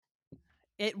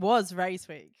It was race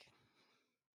week.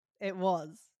 It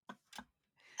was.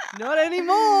 Not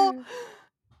anymore.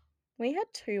 We had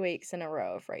 2 weeks in a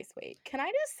row of race week. Can I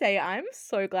just say I'm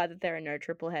so glad that there are no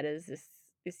triple headers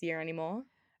this year anymore.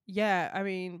 Yeah, I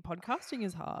mean, podcasting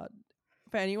is hard.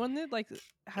 For anyone that like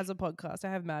has a podcast,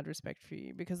 I have mad respect for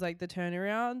you because like the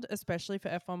turnaround, especially for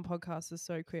F1 podcasts, is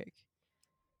so quick.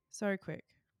 So quick.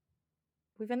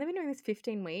 We've only been doing this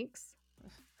 15 weeks.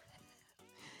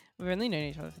 We've only known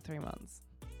each other for 3 months.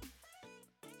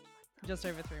 Just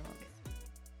over 3 months.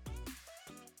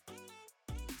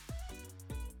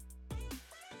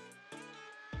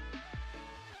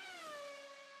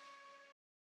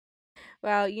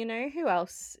 Well, you know who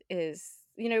else is,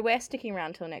 we're sticking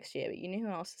around till next year, but you know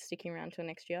who else is sticking around till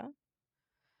next year?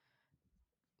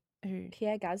 Who?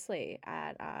 Pierre Gasly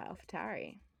at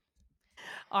AlphaTauri.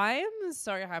 I am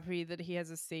so happy that he has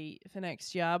a seat for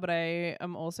next year, but I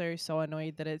am also so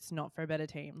annoyed that it's not for a better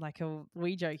team. Like, are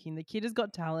we joking? The kid has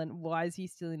got talent. Why is he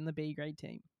still in the B grade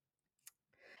team?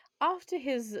 After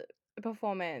his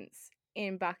performance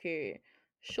in Baku,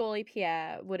 surely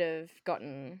Pierre would have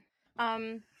gotten.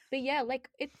 But yeah, like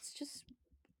it's just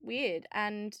weird,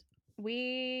 and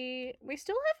we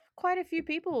still have quite a few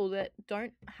people that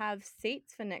don't have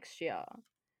seats for next year.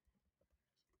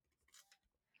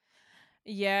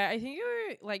 Yeah, I think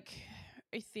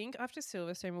I think after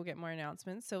Silverstone we'll get more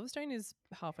announcements. Silverstone is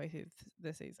halfway through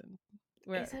the season.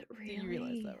 Is it Did you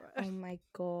realize that, really? right? Oh my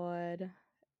god.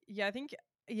 Yeah, I think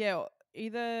either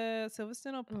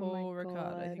Silverstone or Oh my Paul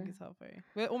Ricard. I think god. is halfway.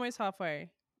 We're almost halfway.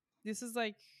 This is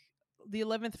like the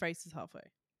 11th race is halfway.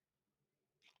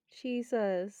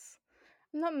 Jesus.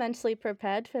 I'm not mentally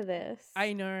prepared for this.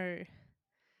 I know.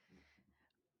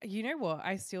 You know what?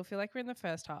 I still feel like we're in the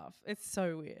first half. It's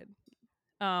so weird.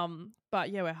 But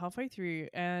yeah, we're halfway through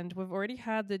and we've already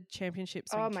had the championship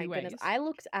Oh swing my two goodness. ways. I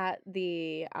looked at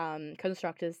the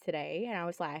constructors today and I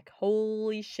was like,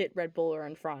 holy shit, Red Bull are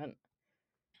in front.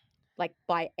 Like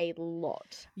by a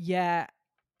lot. Yeah.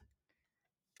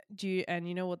 And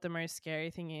you know what the most scary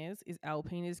thing is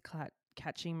Alpine is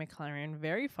catching McLaren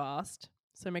very fast.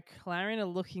 So McLaren are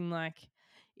looking like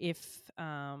if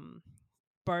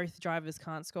both drivers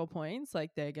can't score points,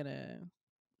 like they're gonna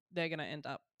end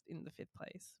up in the 5th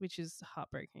place, which is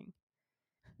heartbreaking.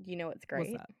 You know what's What's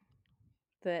great? that?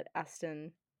 That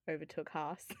Aston overtook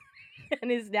Haas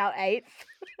and is now 8th.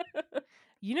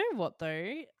 You know what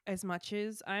though? As much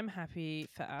as I'm happy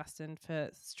for Aston for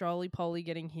Strolly Polly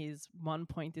getting his 1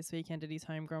 point this weekend at his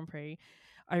home Grand Prix,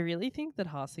 I really think that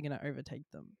Haas are going to overtake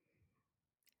them.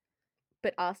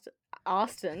 But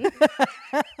Aston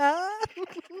but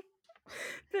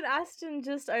Aston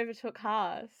just overtook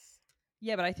Haas.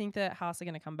 Yeah, but I think that Haas are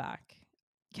going to come back.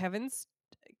 Kevin's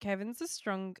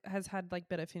has had like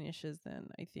better finishes than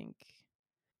I think.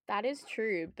 That is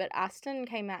true, but Aston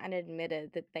came out and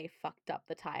admitted that they fucked up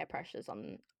the tire pressures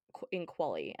in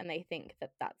quali, and they think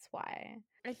that that's why.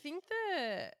 I think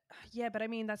but I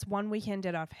mean that's one weekend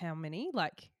out of how many?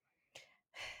 Like,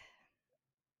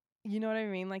 you know what I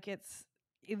mean? Like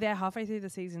they're halfway through the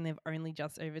season, they've only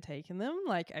just overtaken them.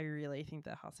 Like, I really think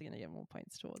that Haas are going to get more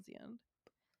points towards the end.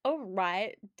 Oh,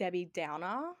 right, Debbie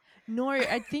Downer. No,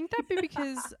 I think that'd be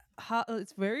because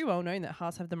it's very well known that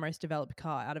Haas have the most developed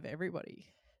car out of everybody.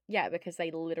 Yeah, because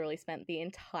they literally spent the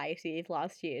entirety of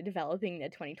last year developing their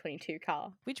 2022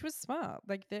 car. Which was smart.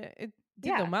 Like, it did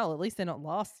Yeah. them well. At least they're not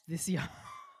last this year.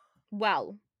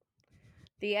 Well,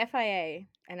 the FIA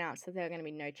announced that there are going to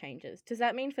be no changes. Does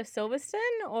that mean for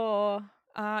Silverstone or?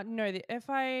 No, the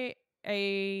FIA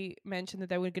mentioned that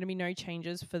there were going to be no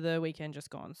changes for the weekend just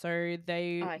gone. So Oh,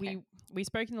 okay. we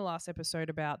spoke in the last episode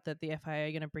about that the FIA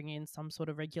are going to bring in some sort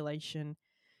of regulation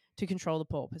to control the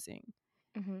porpoising.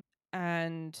 Mm-hmm.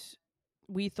 And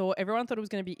everyone thought it was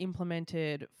going to be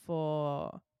implemented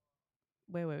for,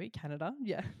 where were we? Canada?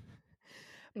 Yeah.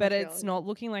 But Montreal, it's yeah. not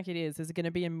looking like it is. There's going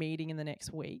to be a meeting in the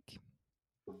next week.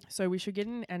 So we should get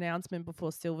an announcement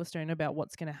before Silverstone about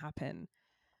what's going to happen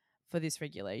for this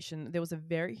regulation. There was a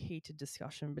very heated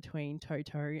discussion between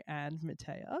Toto and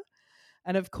Matea.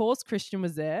 And of course, Christian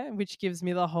was there, which gives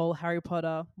me the whole Harry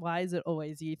Potter, why is it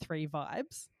always year 3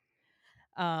 vibes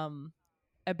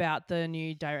about the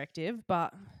new directive.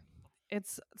 But I think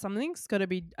something's got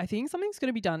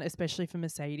to be done, especially for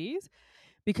Mercedes,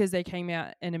 because they came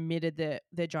out and admitted that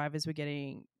their drivers were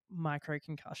getting micro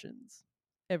concussions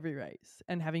every race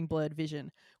and having blurred vision,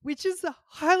 which is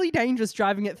highly dangerous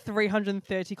driving at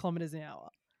 330 kilometers an hour.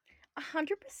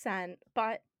 100%.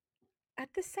 But at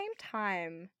the same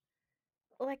time,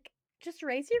 like, just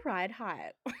raise your ride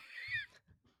height.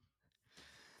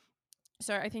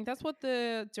 So I think that's what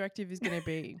the directive is going to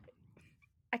be.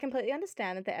 I completely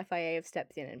understand that the FIA have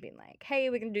stepped in and been like, hey,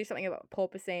 we're going to do something about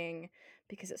porpoising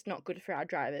because it's not good for our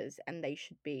drivers and they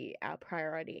should be our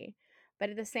priority. But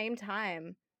at the same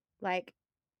time, like,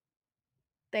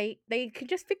 they could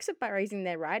just fix it by raising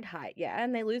their ride height, yeah,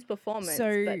 and they lose performance,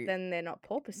 So but then they're not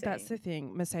that's the porpoising.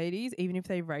 thing. Mercedes, even if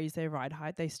they raise their ride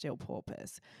height, they still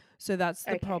porpoise. So that's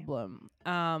the Okay. problem.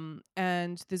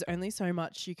 And there's only so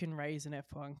much you can raise an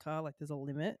F1 car. Like there's a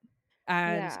limit.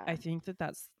 And Yeah. I think that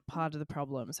that's part of the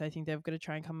problem. So I think they've got to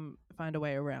try and find a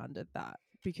way around it that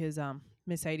because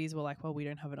Mercedes were like, well, we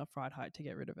don't have enough ride height to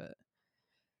get rid of it.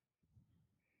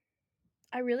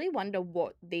 I really wonder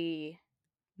what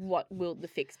will the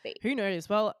fix be. Who knows?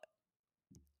 Well,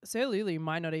 Sir Lulu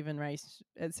might not even race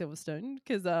at Silverstone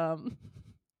because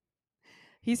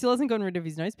he still hasn't gotten rid of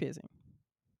his nose piercing.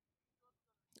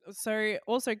 So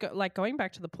also going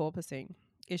back to the porpoising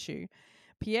issue,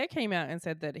 Pierre came out and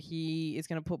said that he is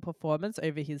going to put performance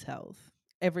over his health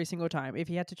every single time. If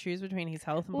he had to choose between his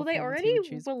health and Well, they performance, already he would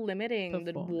choose were limiting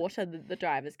the performance. water that the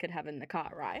drivers could have in the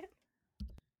car, right?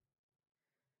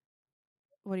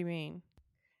 What do you mean?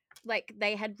 Like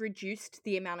they had reduced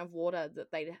the amount of water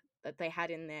that they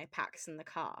had in their packs in the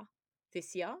car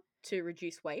this year to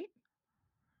reduce weight.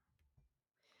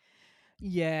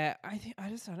 Yeah, I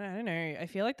don't know. I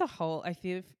feel like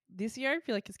this year I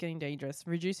feel like it's getting dangerous.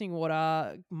 Reducing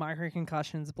water, micro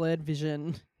concussions, blurred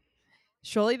vision.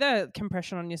 Surely the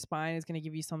compression on your spine is going to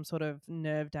give you some sort of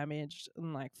nerve damage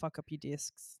and like fuck up your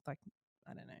discs. Like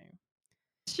I don't know.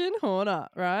 Christian Horner,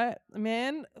 right?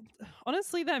 Man,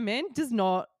 honestly, that man does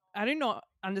not. I do not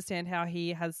understand how he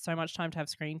has so much time to have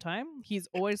screen time. He's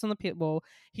always on the pit wall.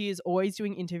 He is always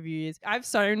doing interviews. I've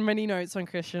so many notes on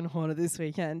Christian Horner this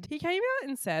weekend. He came out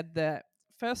and said that,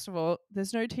 first of all,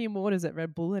 there's no team orders at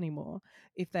Red Bull anymore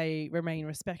if they remain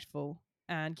respectful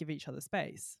and give each other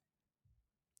space.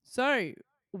 So,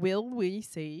 will we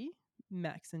see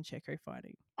Max and Checo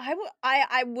fighting?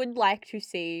 I would like to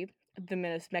see the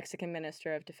Mexican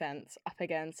Minister of Defense up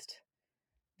against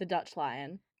the Dutch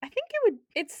Lion. I think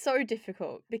it's so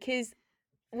difficult because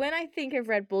when I think of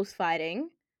Red Bulls fighting,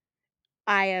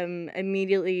 I am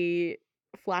immediately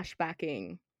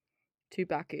flashbacking to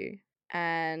Baku,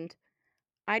 and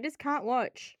I just can't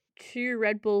watch two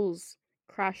Red Bulls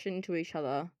crash into each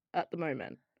other at the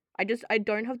moment. I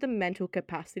don't have the mental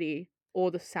capacity or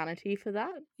the sanity for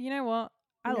that. You know what?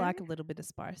 I You know? like a little bit of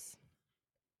spice.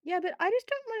 Yeah, but I just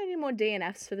don't want any more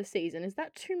DNFs for the season. Is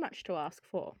that too much to ask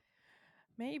for?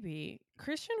 Maybe.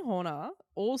 Christian Horner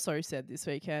also said this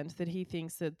weekend that he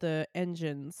thinks that the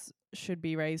engines should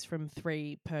be raised from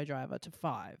 3 per driver to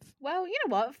 5. Well, you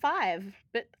know what? 5.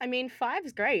 But I mean, 5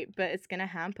 is great, but it's going to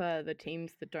hamper the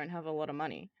teams that don't have a lot of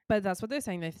money. But that's what they're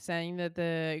saying. They're saying that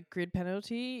the grid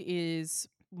penalty is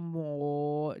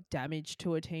more damage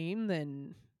to a team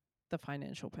than the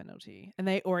financial penalty. And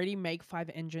they already make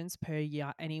 5 engines per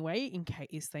year anyway in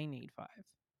case they need 5.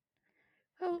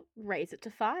 Well, raise it to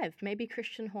 5. Maybe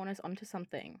Christian Horner's onto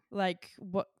something. Like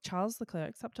what Charles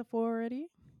Leclerc's up to 4 already.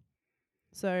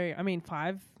 So, I mean,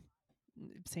 5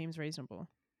 seems reasonable.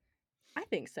 I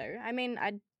think so. I mean,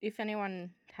 if anyone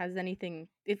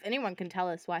can tell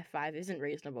us why 5 isn't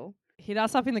reasonable. Hit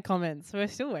us up in the comments. We're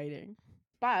still waiting.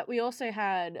 But we also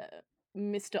had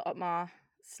Mr. Otmar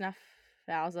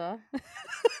Snaffhauser.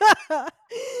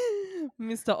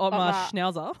 Mr. Otmar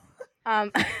Schnauzer.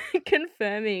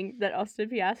 Confirming that Austin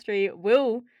Piastri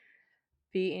will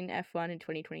be in F1 in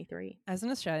 2023. As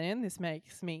an Australian, this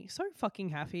makes me so fucking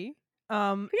happy. We're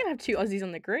gonna have 2 Aussies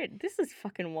on the grid. This is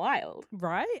fucking wild,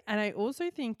 right? And I also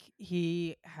think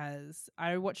he has.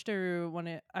 I've watched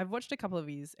a couple of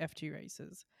his F2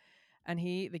 races, and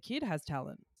the kid has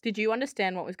talent. Did you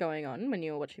understand what was going on when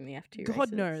you were watching the F2 races?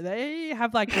 God no, they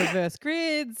have like reverse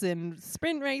grids and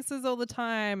sprint races all the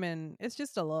time, and it's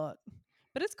just a lot.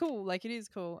 But it's cool. Like it is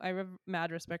cool. I have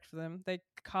mad respect for them. Their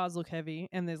cars look heavy,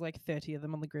 and there's like 30 of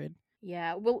them on the grid.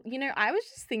 Yeah, well, I was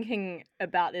just thinking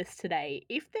about this today.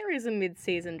 If there is a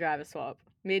mid-season driver swap,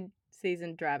 yep,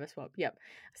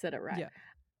 I said it right. Yeah.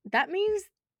 That means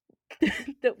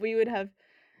that we would have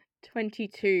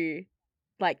 22,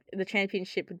 like the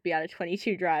championship would be out of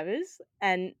 22 drivers,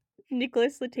 and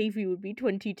Nicholas Latifi would be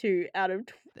 22 out of...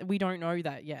 We don't know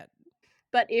that yet.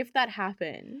 But if that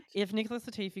happened... If Nicholas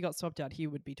Latifi got swapped out, he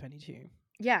would be 22.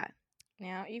 Yeah.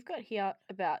 Now, you've got here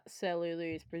about Sir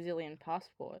Lulu's Brazilian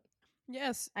passport.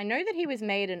 Yes. I know that he was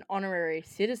made an honorary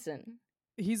citizen.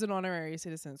 He's an honorary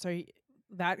citizen. So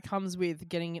that comes with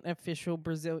getting an official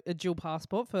a dual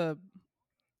passport for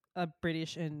a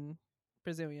British and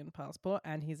Brazilian passport,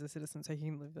 and he's a citizen, so he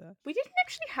can live there. We didn't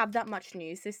actually have that much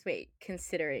news this week,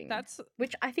 considering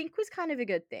which I think was kind of a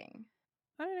good thing.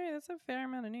 I don't know. That's a fair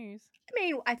amount of news. I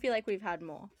mean, I feel like we've had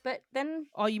more, but then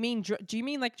Oh, you mean do you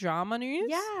mean like drama news?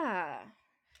 yeah.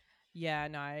 Yeah,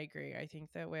 no, I agree. I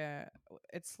think that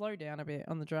it's slowed down a bit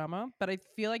on the drama, but I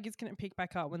feel like it's going to pick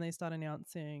back up when they start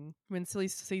announcing when silly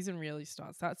season really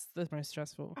starts. That's the most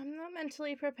stressful. I'm not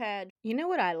mentally prepared. You know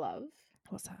what I love?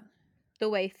 What's that? The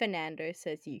way Fernando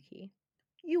says Yuki.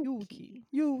 Yuki.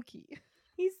 Yuki.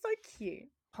 He's so cute.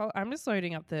 I'm just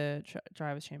loading up the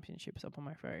drivers' championships up on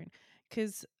my phone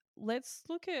because let's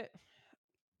look at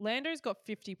Lando's got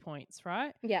 50 points,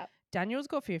 right? Yeah. Daniel's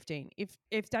got 15.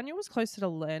 If Daniel was closer to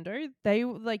Lando, they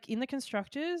like in the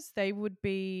constructors, they would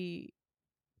be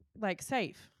like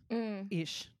safe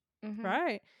ish,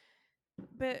 right?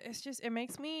 But it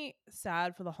makes me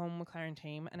sad for the whole McLaren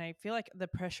team, and I feel like the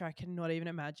pressure, I cannot even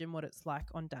imagine what it's like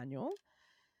on Daniel.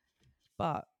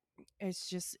 But it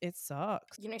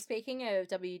sucks. You know, speaking of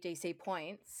WDC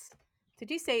points, did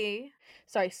you see?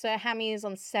 Sorry, Sir Hammy is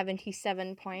on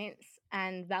 77 points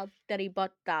and Valtteri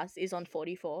Bottas is on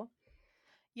 44.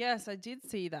 Yes, I did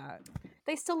see that.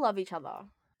 They still love each other. All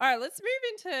right, let's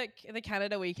move into the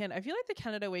Canada weekend. I feel like the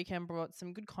Canada weekend brought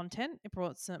some good content. It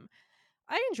brought some.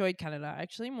 I enjoyed Canada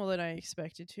actually more than I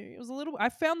expected to. It was I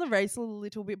found the race a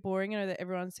little bit boring. I know that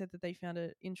everyone said that they found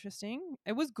it interesting.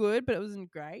 It was good, but it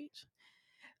wasn't great.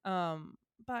 But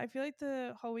I feel like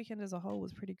the whole weekend as a whole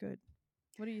was pretty good.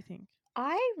 What do you think?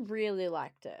 I really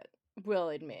liked it, will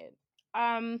admit.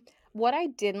 What I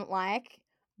didn't like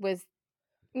was,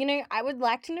 you know, I would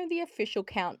like to know the official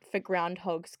count for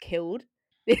groundhogs killed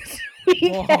this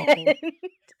weekend.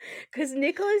 Because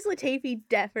Nicholas Latifi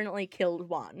definitely killed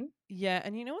one. Yeah,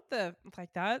 and you know what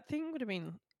that thing would have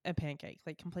been a pancake,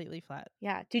 like completely flat.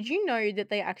 Yeah. Did you know that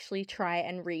they actually try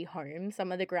and rehome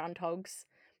some of the groundhogs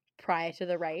prior to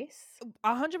the race?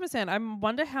 100%. I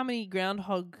wonder how many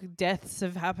groundhog deaths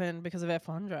have happened because of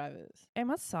F1 drivers. It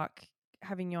must suck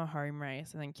having your home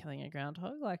race and then killing a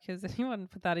groundhog. Like, has anyone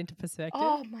put that into perspective?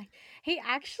 Oh my. He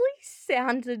actually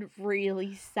sounded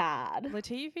really sad.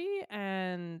 Latifi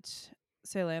and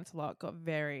Sir Lancelot got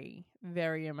very,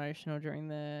 very emotional during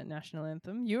the national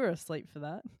anthem. You were asleep for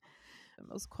that.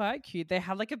 It was quite cute. They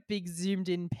had like a big zoomed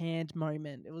in panned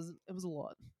moment. It was a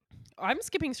lot. I'm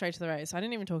skipping straight to the race. I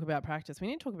didn't even talk about practice. We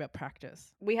need to talk about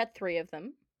practice. We had 3 of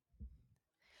them.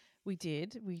 We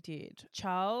did.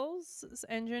 Charles'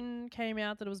 engine came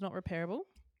out that it was not repairable,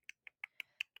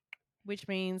 which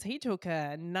means he took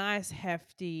a nice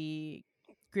hefty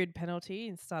grid penalty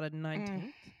and started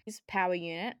 19th. His power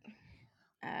unit,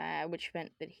 which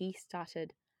meant that he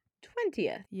started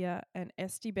 20th. Yeah, and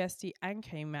SD Bestie and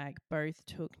K-Mag both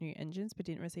took new engines but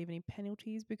didn't receive any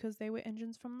penalties because they were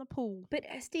engines from the pool. But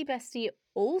SD Bestie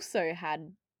also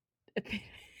had a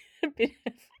bit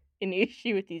of an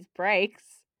issue with his brakes.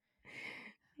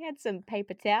 He had some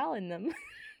paper towel in them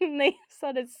and they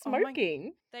started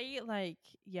smoking. They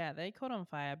caught on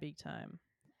fire big time.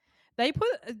 They put,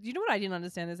 you know what I didn't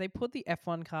understand is they put the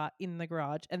F1 car in the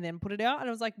garage and then put it out. And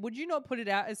I was like, would you not put it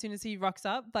out as soon as he rocks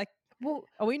up? Like, well,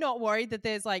 are we not worried that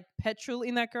there's like petrol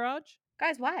in that garage?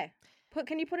 Guys, why?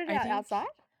 Can you put it out outside?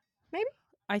 Maybe?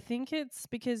 I think it's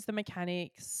because the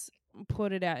mechanics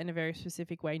put it out in a very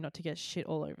specific way not to get shit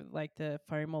all over, like the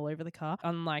foam all over the car.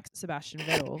 Unlike Sebastian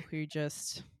Vettel, who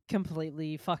just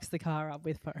completely fucks the car up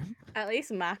with foam. At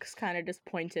least Max kind of just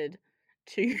pointed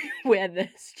to where the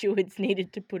stewards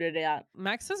needed to put it out.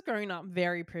 Max has grown up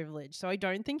very privileged, so I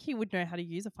don't think he would know how to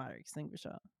use a fire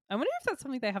extinguisher. I wonder if that's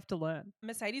something they have to learn.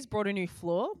 Mercedes brought a new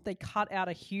floor. They cut out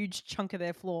a huge chunk of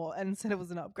their floor and said it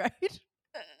was an upgrade.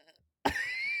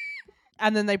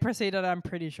 And then they proceeded, I'm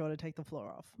pretty sure, to take the floor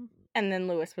off. And then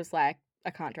Lewis was like, I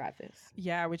can't drive this.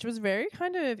 Yeah, which was very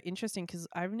kind of interesting because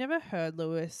I've never heard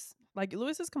Lewis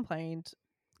has complains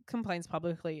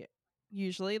publicly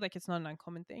usually, like it's not an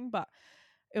uncommon thing, but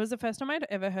it was the first time I'd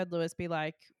ever heard Lewis be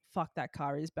like, fuck, that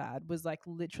car is bad, was like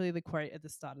literally the quote at the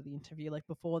start of the interview, like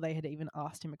before they had even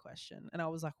asked him a question. And I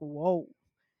was like, whoa,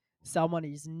 someone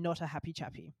is not a happy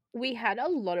chappy. We had a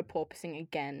lot of porpoising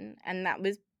again, and that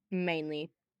was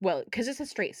mainly, well, because it's a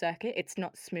street circuit, it's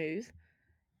not smooth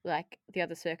like the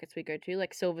other circuits we go to,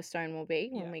 like Silverstone will be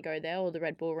when we go there, or the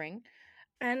Red Bull Ring.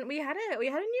 And we had a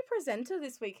new presenter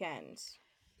this weekend.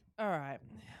 All right.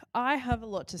 I have a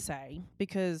lot to say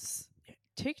because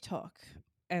TikTok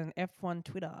and F1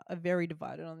 Twitter are very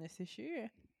divided on this issue.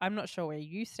 I'm not sure where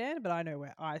you stand, but I know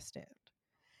where I stand.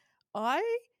 I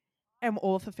am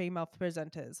all for female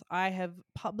presenters. I have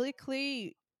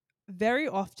publicly very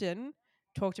often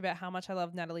talked about how much I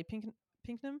love Natalie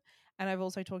Pinkham, and I've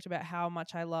also talked about how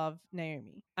much I love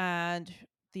Naomi and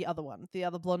the other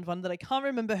blonde one that I can't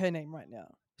remember her name right now.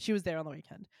 She was there on the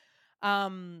weekend.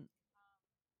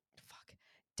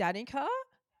 Danica,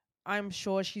 I'm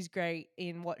sure she's great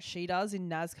in what she does in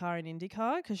NASCAR and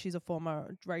IndyCar because she's a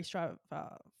former race driver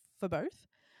for both.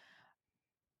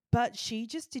 But she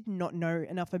just did not know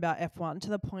enough about F1 to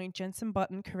the point Jenson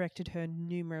Button corrected her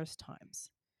numerous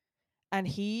times. And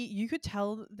you could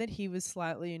tell that he was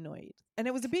slightly annoyed. And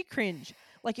it was a bit cringe.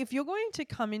 Like, if you're going to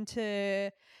come into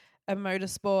a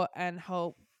motorsport and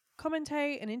help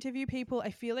commentate and interview people,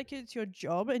 I feel like it's your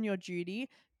job and your duty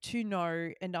to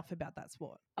know enough about that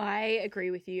sport. I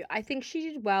agree with you. I think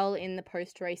she did well in the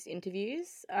post-race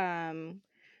interviews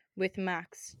with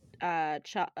Max, Carlos.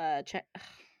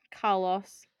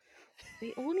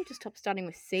 They all need to stop starting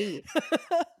with C.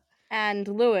 And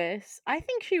Lewis. I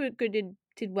think she did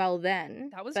well then.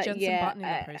 That was but Jenson yeah, Button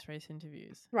in the post-race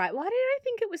interviews. Right. Why did I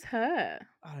think it was her?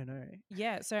 I don't know.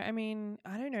 Yeah, so I mean,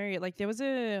 I don't know. Like, there was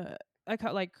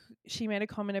like, she made a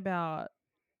comment about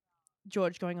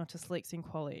George going on to slicks in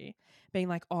quali, being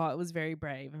like, "Oh, it was very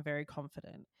brave and very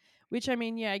confident," which, I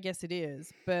mean, yeah, I guess it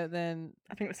is. But then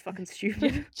I think it was fucking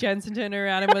stupid. Jenson turned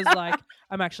around and was like,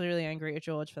 "I'm actually really angry at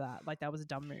George for that. Like, that was a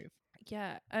dumb move."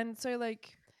 Yeah, and so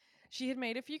like, she had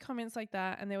made a few comments like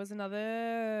that, and there was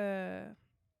another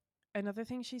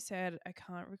thing she said. I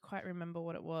can't quite remember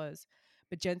what it was,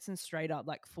 but Jensen straight up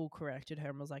like full corrected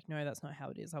her and was like, "No, that's not how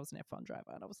it is. I was an F1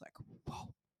 driver." And I was like,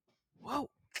 whoa.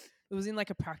 It was in like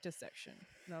a practice section,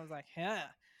 and I was like, "Yeah."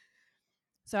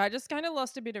 So I just kind of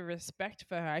lost a bit of respect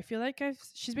for her. I feel like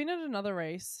she's been at another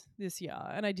race this year,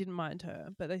 and I didn't mind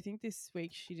her, but I think this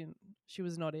week she didn't. She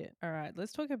was not it. All right,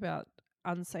 let's talk about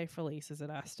unsafe releases at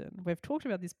Aston. We've talked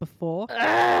about this before.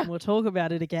 And we'll talk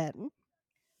about it again.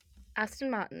 Aston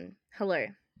Martin. Hello,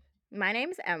 my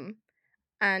name's Em,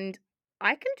 and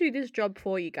I can do this job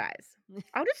for you guys.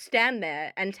 I'll just stand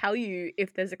there and tell you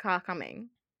if there's a car coming.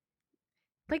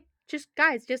 Like, just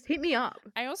hit me up.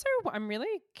 I'm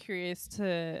really curious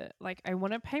to, like, I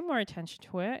want to pay more attention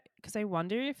to it because I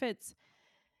wonder if it's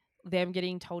them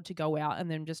getting told to go out and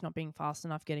them just not being fast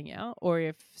enough getting out, or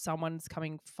if someone's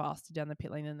coming faster down the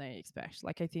pit lane than they expect.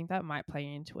 Like, I think that might play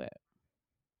into it.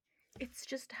 It's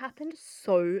just happened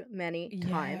so many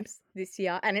times this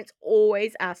year, and it's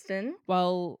always Aston.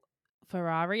 Well,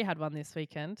 Ferrari had one this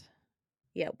weekend.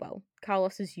 Yeah, well,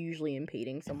 Carlos is usually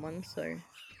impeding someone, so.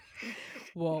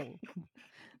 Whoa.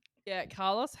 Yeah,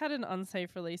 Carlos had an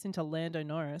unsafe release into Lando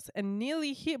Norris and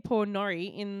nearly hit poor Norrie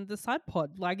in the side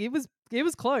pod. Like, it was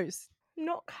close.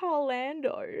 Not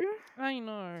Carlando. I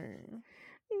know.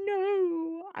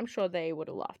 No. I'm sure they would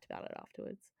have laughed about it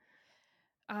afterwards.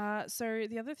 So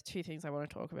the other two things I want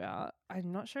to talk about,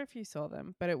 I'm not sure if you saw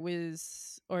them, but it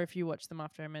was, or if you watched them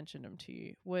after I mentioned them to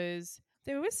you, was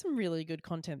there was some really good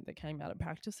content that came out of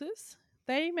practices.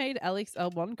 They made Alex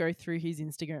Albon go through his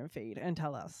Instagram feed and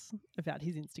tell us about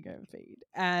his Instagram feed.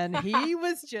 And he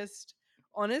was just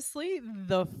honestly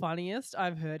the funniest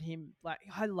I've heard him. Like,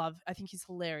 I think he's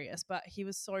hilarious, but he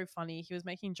was so funny. He was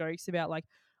making jokes about, like,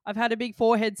 I've had a big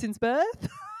forehead since birth.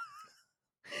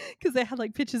 Because they had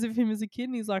like pictures of him as a kid,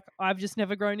 and he's like, "I've just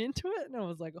never grown into it." And I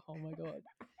was like, "Oh my god!"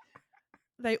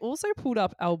 They also pulled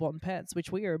up Albon Pets,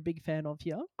 which we are a big fan of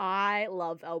here. I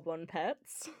love Albon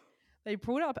Pets. They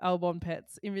pulled up Albon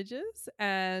Pets images,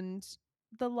 and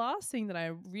the last thing that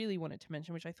I really wanted to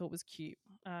mention, which I thought was cute,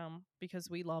 because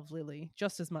we love Lily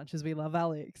just as much as we love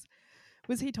Alex,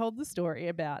 was he told the story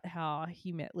about how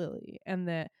he met Lily, and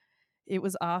that it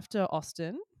was after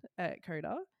Austin at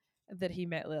Coda that he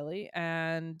met Lily,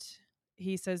 and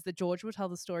he says that George will tell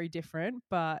the story different,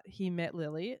 but he met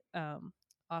Lily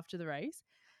after the race,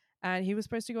 and he was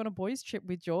supposed to go on a boys' trip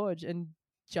with George and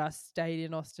just stayed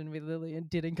in Austin with Lily and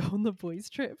didn't go on the boys'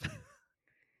 trip.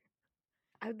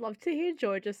 I'd love to hear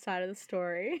George's side of the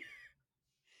story.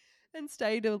 And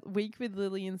stayed a week with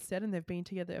Lily instead, and they've been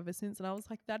together ever since. And I was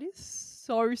like, that is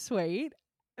so sweet.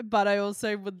 But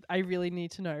I really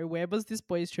need to know, where was this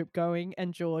boys' trip going?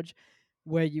 And George,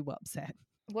 were you upset?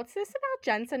 What's this about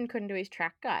Jenson couldn't do his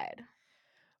track guide?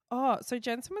 Oh, so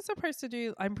Jensen was supposed to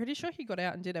do, I'm pretty sure he got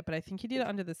out and did it, but I think he did it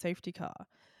under the safety car.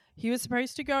 He was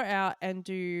supposed to go out and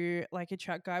do like a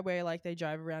track guide where like they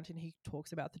drive around and he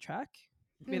talks about the track.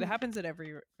 It happens at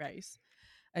every race.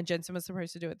 And Jensen was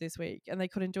supposed to do it this week, and they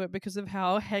couldn't do it because of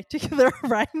how hectic the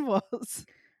rain was.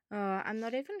 I'm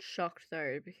not even shocked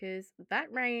though, because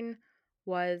that rain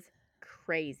was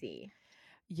crazy.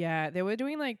 Yeah, they were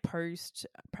doing like post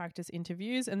practice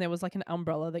interviews, and there was like an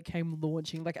umbrella that came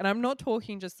launching. Like, and I'm not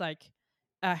talking just like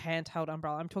a handheld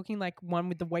umbrella. I'm talking like one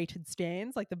with the weighted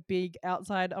stands, like the big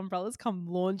outside umbrellas come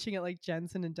launching at like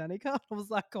Jensen and Danica. I was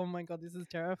like, oh my god, this is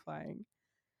terrifying.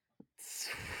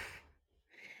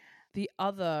 The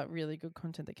other really good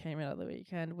content that came out of the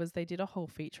weekend was they did a whole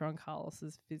feature on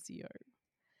Carlos's physio.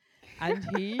 and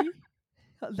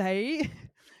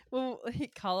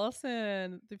Carlos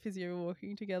and the physio were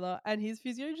walking together, and his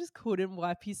physio just couldn't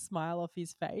wipe his smile off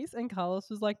his face, and Carlos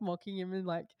was like mocking him and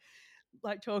like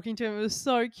talking to him. It was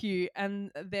so cute.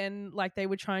 And then like they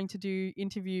were trying to do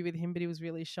interview with him, but he was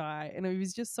really shy, and he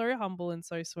was just so humble and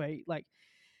so sweet. Like,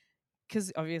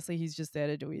 because obviously he's just there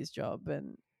to do his job,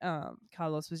 and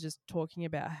Carlos was just talking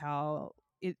about how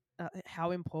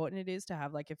important it is to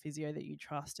have like a physio that you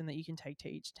trust and that you can take to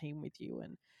each team with you,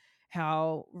 and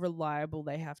how reliable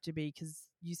they have to be because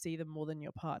you see them more than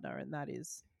your partner, and that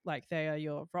is like they are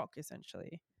your rock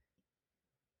essentially.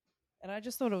 And I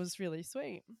just thought it was really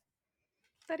sweet.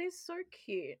 That is so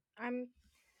cute.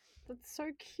 That's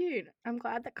so cute. I'm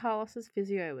glad that Carlos's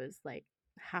physio was like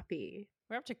happy.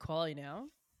 We're up to quali now.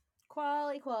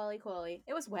 Quali.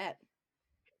 It was wet.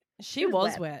 She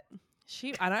was wet.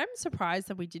 And I'm surprised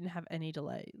that we didn't have any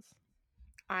delays.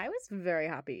 I was very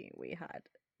happy we had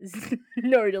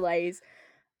no delays.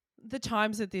 The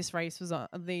times that this race was on,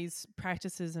 these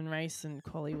practices and race and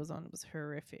quali was on, was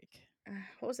horrific.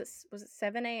 What was it? Was it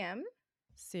 7 a.m.?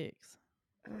 6.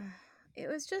 It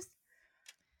was just.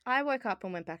 I woke up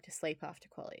and went back to sleep after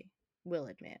quali. Will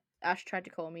admit. Ash tried to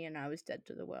call me and I was dead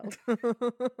to the world.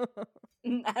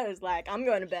 I was like, I'm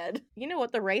going to bed. You know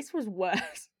what? The race was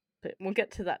worse. But we'll get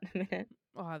to that in a minute.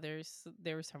 Oh, there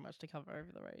was so much to cover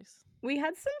over the race. We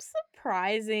had some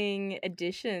surprising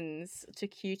additions to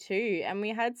Q2, and we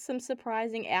had some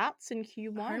surprising outs in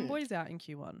Q1. Homeboy's out in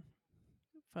Q1.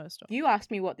 First off, you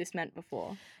asked me what this meant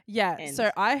before. Yeah,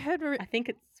 so I had. I think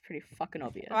it's pretty fucking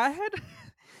obvious. I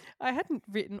hadn't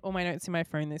written all my notes in my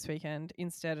phone this weekend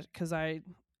instead because I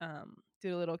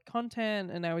did a little content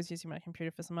and I was using my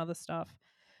computer for some other stuff.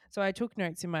 So I took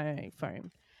notes in my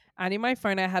phone. And in my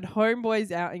phone, I had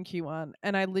Homeboys out in Q1.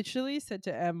 And I literally said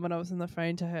to Em when I was on the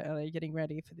phone to her earlier getting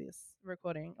ready for this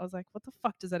recording, I was like, what the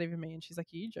fuck does that even mean? And she's like,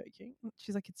 are you joking?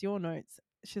 She's like, it's your notes.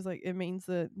 She's like, it means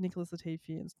that Nicholas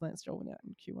Latifi and Lance Stroll went out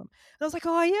in Q1. And I was like,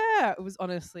 oh, yeah. It was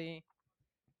honestly,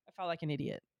 I felt like an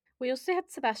idiot. We also had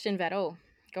Sebastian Vettel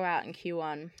go out in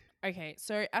Q1. Okay,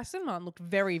 so Aston Martin looked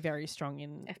very, very strong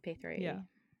in FP3. Yeah,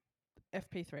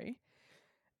 FP3.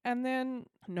 And then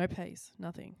no pace,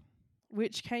 nothing.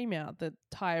 Which came out that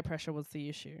tyre pressure was the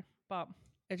issue. But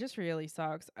it just really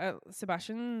sucks.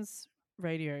 Sebastian's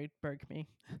radio broke me.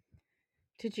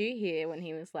 Did you hear when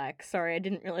he was like, sorry, I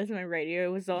didn't realize my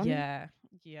radio was on? Yeah.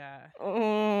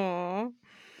 Oh,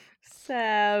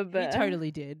 Seb. He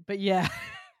totally did, but yeah.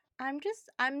 I'm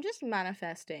just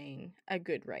manifesting a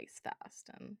good race fast,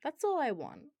 and that's all I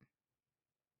want.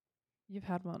 You've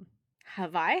had one.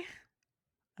 Have I?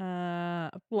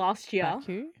 Last year.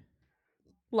 Baku?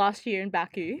 Last year in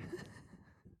Baku.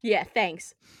 Yeah,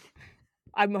 thanks.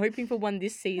 I'm hoping for one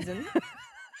this season.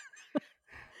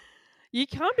 You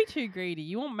can't be too greedy.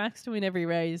 You want Max to win every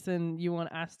race and you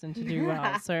want Aston to do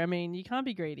well. So, I mean, you can't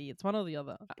be greedy. It's one or the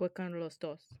other. Los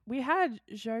dos. We had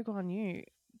Zhou Guanyu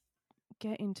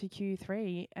get into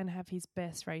Q3 and have his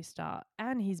best race start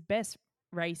and his best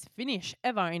race finish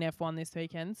ever in F1 this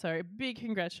weekend. So, big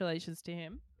congratulations to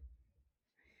him.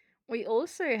 We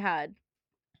also had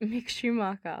Mick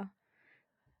Schumacher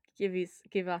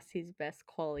give us his best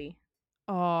quali.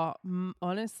 Oh,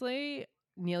 honestly,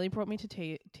 nearly brought me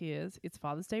to tears. It's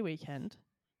Father's Day weekend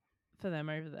for them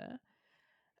over there.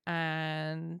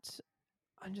 And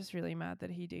I'm just really mad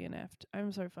that he DNF'd.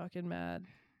 I'm so fucking mad.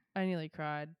 I nearly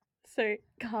cried. So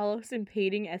Carlos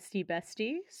impeding Esti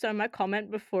Bestie. So my comment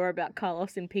before about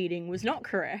Carlos impeding was not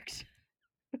correct.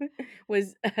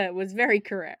 was very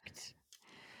correct.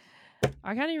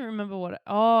 I can't even remember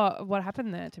what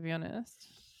happened there, to be honest.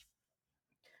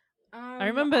 I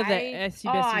remember that Esti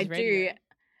Bestie's radio. do.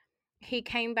 He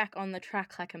came back on the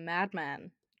track like a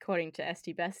madman, according to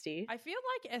Esti Bestie. I feel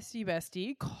like Esti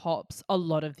Bestie cops a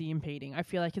lot of the impeding. I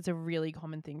feel like it's a really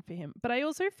common thing for him. But I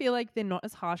also feel like they're not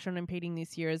as harsh on impeding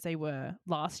this year as they were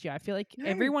last year. I feel like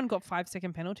everyone got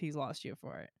 5-second penalties last year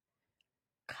for it.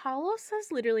 Carlos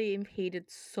has literally impeded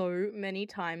so many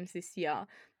times this year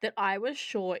that I was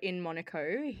sure in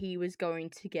Monaco he was going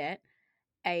to get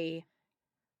a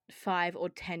 5 or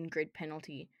 10 grid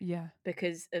penalty. Yeah.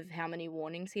 Because of how many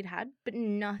warnings he'd had, but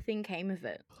nothing came of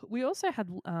it. We also had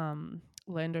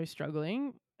Lando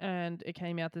struggling, and it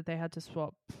came out that they had to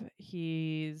swap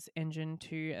his engine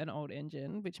to an old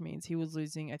engine, which means he was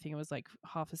losing, I think it was like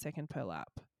half a second per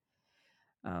lap.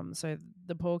 So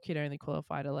the poor kid only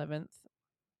qualified 11th.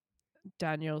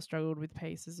 Daniel struggled with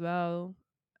pace as well.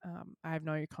 I have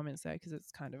no comments there because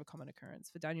it's kind of a common occurrence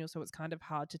for Daniel, so it's kind of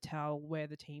hard to tell where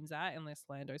the team's at unless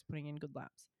Lando's putting in good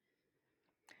laps.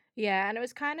 Yeah, and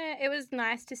it was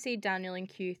nice to see Daniel in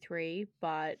Q3,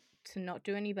 but to not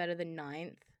do any better than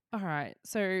 9th All right,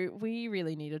 so we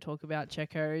really need to talk about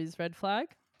Checo's red flag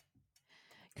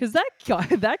because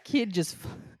that kid just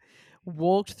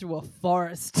walked through a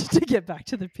forest to get back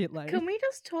to the pit lane. Can we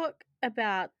just talk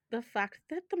about the fact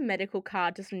that the medical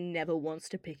car just never wants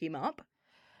to pick him up?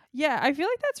 Yeah, I feel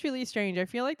like that's really strange. I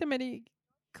feel like the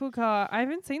medical car. I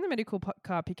haven't seen the medical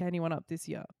car pick anyone up this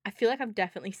year. I feel like I've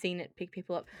definitely seen it pick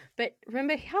people up. But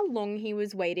remember how long he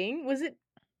was waiting? Was it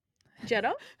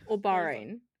Jeddah or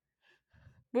Bahrain?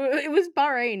 Well, it was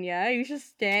Bahrain, yeah? He was just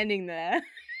standing there.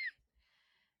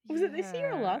 Was it this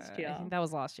year or last year? I think that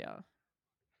was last year.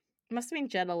 It must have been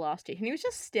Jeddah last year. And he was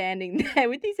just standing there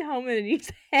with his helmet in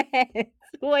his hands,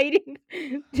 waiting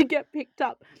to get picked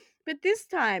up. But this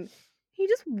time, he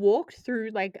just walked through,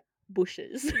 like,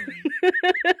 bushes.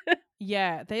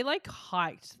 Yeah, they like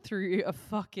hiked through a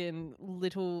fucking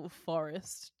little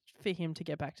forest for him to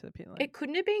get back to the pit lane. It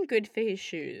couldn't have been good for his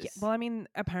shoes. Yeah, well, I mean,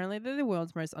 apparently they're the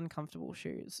world's most uncomfortable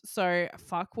shoes. So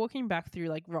fuck walking back through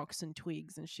like rocks and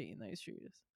twigs and shit in those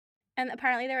shoes. And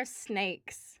apparently there are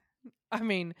snakes. I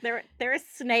mean, there are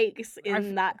snakes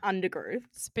in that undergrowth.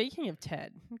 Speaking of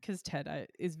Ted, because Ted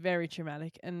is very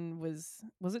traumatic and was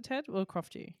it Ted or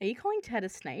Crofty? Are you calling Ted a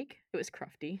snake? It was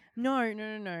Crofty. No.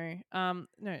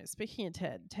 No. Speaking of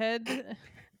Ted,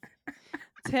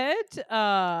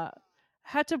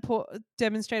 had to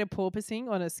demonstrate a porpoising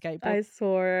on a skateboard. I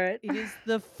saw it. It is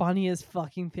the funniest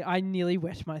fucking thing. I nearly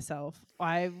wet myself.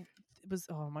 It was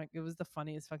the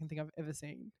funniest fucking thing I've ever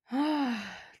seen.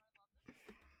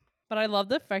 But I love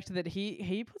the fact that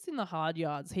he puts in the hard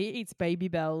yards. He eats Baby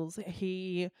Bells.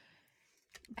 He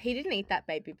didn't eat that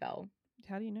Baby Bell.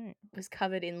 How do you know? It was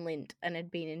covered in lint and had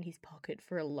been in his pocket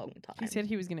for a long time. He said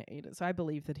he was going to eat it, so I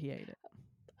believe that he ate it.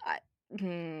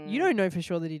 You don't know for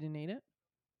sure that he didn't eat it.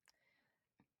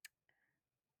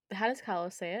 How does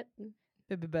Carlos say it?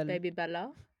 Baby Bell. Baby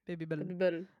Bella. Baby Bell. Baby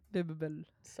Bell. Baby Bell.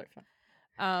 So fun.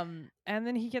 And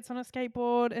then he gets on a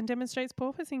skateboard and demonstrates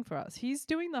porpoising for us. He's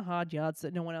doing the hard yards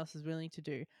that no one else is willing to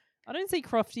do. I don't see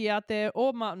Crofty out there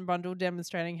or Martin Brundle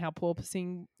demonstrating how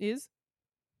porpoising is.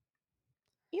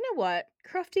 You know what?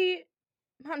 Crofty,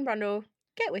 Martin Brundle,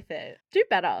 get with it. Do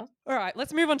better. All right,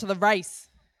 let's move on to the race.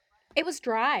 It was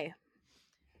dry.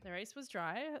 The race was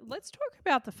dry. Let's talk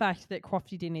about the fact that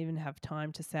Crofty didn't even have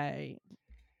time to say,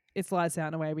 it's lights out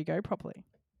and away we go properly.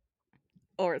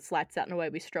 Or it's lights out and away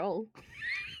we stroll.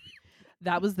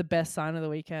 That was the best sign of the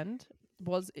weekend.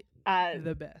 Was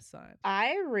the best sign.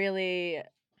 I really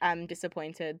am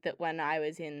disappointed that when I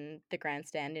was in the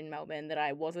grandstand in Melbourne that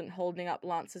I wasn't holding up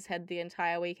Lance's head the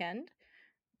entire weekend.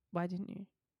 Why didn't you?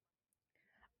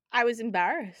 I was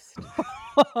embarrassed.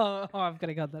 I've got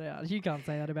to cut that out. You can't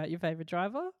say that about your favourite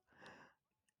driver.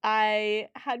 I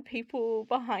had people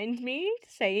behind me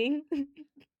saying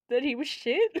that he was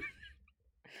shit.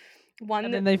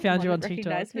 And then they found you on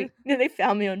TikTok. Me. Then they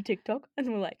found me on TikTok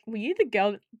and were like, were you the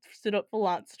girl that stood up for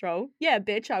Lance Stroll? Yeah,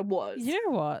 bitch, I was. You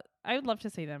know what? I would love to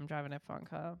see them drive an F1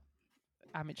 car.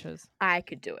 Amateurs. I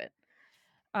could do it.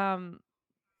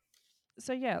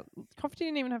 So yeah, Crofty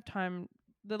didn't even have time.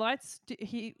 The lights,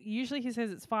 he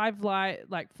says it's 5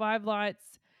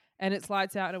 lights and it's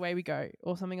lights out and away we go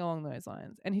or something along those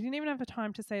lines. And he didn't even have the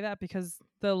time to say that because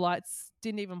the lights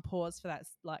didn't even pause for that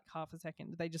like half a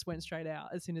second. They just went straight out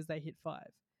as soon as they hit 5,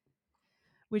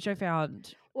 which I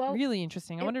found really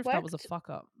interesting. I wonder if that was a fuck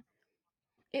up.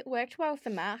 It worked well with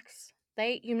the Max.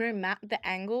 The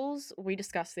angles, we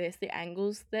discussed this, the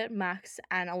angles that Max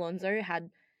and Alonso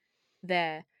had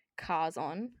their cars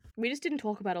on. We just didn't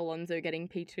talk about Alonso getting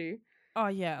P2. Oh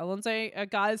yeah, Alonso,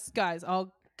 guys,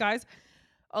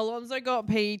 Alonso got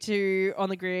P2 on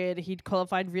the grid. He'd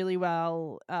qualified really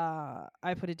well.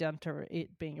 I put it down to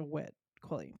it being a wet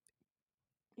quali.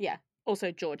 Yeah.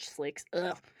 Also George Slicks.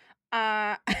 Ugh.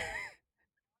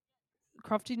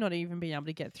 Crofty not even being able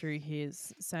to get through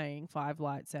his saying 5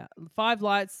 lights out. 5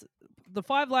 lights. The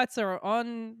 5 lights are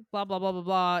on. Blah blah blah blah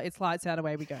blah. It's lights out.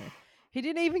 Away we go. He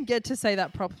didn't even get to say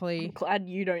that properly. I'm glad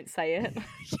you don't say it.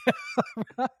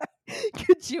 Yeah,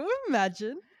 could you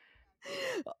imagine?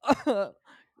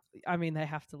 I mean, they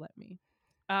have to let me.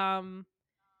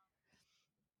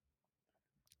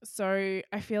 So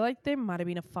I feel like there might have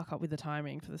been a fuck up with the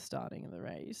timing for the starting of the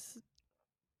race.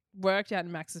 Worked out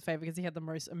in Max's favor because he had the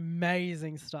most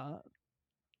amazing start.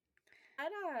 And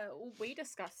we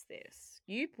discussed this.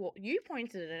 You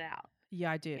pointed it out.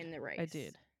 Yeah, I did. In the race, I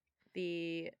did.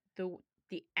 The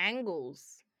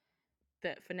angles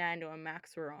that Fernando and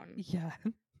Max were on. Yeah.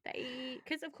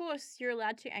 Because of course you're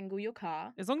allowed to angle your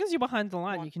car. As long as you're behind the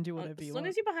line, you can do whatever you want. As long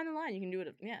as you're behind the line, you can do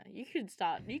it. Yeah, you could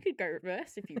go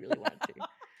reverse if you really wanted to.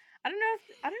 I don't know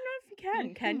if you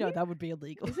can. Can you? No, that would be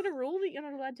illegal. Is it a rule that you're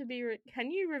not allowed to be? Can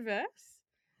you reverse?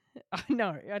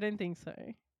 No, I don't think so.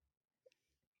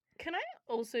 Can I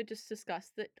also just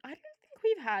discuss that I don't think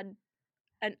we've had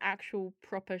an actual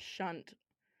proper shunt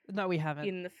No, we haven't.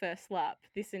 in the first lap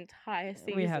this entire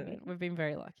season. We haven't. We've been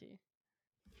very lucky.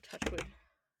 Touch wood.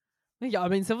 Yeah, I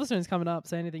mean, Silverstone's coming up,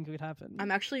 so anything could happen.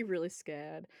 I'm actually really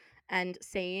scared. And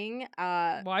seeing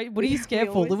Why? What are you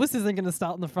scared for? Lewis isn't going to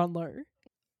start in the front low.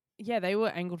 Yeah, they were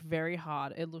angled very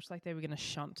hard. It looked like they were going to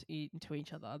shunt into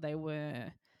each other. They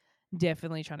were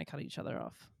definitely trying to cut each other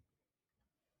off.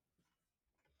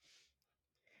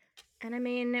 And I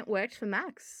mean, it worked for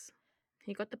Max.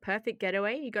 He got the perfect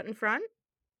getaway. He got in front.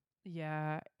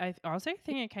 Yeah, I also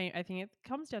think I think it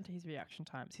comes down to his reaction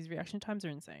times. His reaction times are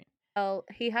insane. Well,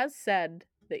 he has said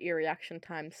that your reaction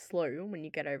time's slow when you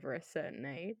get over a certain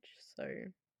age. So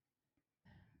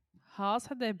Haas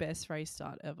had their best race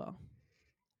start ever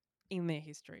in their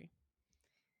history.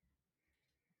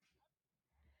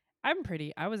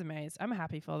 I was amazed. I'm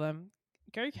happy for them.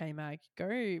 Go K-Mag.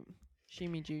 Go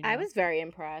Shimi Jr. I was very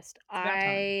impressed.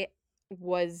 I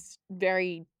was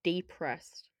very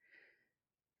depressed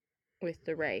with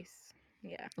the race.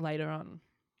 Yeah. Later on.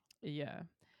 Yeah.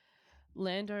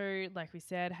 Lando, like we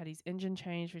said, had his engine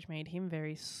change, which made him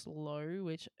very slow,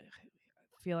 which I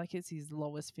feel like it's his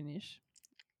lowest finish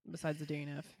besides the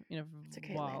DNF in a It's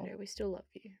okay, while. Lando. We still love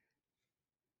you.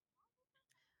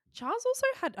 Charles also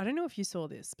had, I don't know if you saw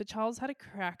this, but Charles had a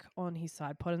crack on his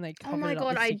side pod and they covered Oh my it up god,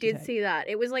 with I sticky did tape. see that.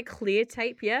 It was like clear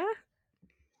tape, yeah?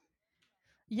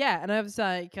 Yeah, and I was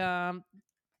like, It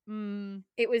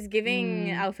was giving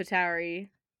AlphaTauri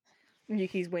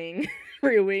Yuki's wing,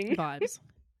 rear wing. vibes.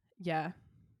 Yeah,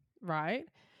 right.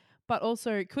 But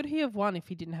also, could he have won if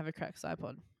he didn't have a cracked side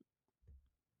pod?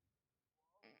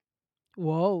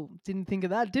 Whoa, didn't think of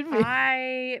that, did we?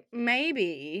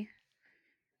 Maybe.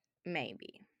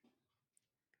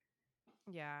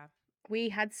 Yeah. We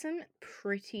had some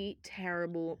pretty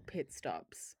terrible pit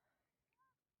stops.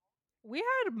 We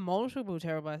had multiple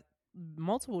terrible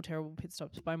pit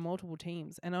stops by multiple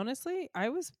teams, and honestly, I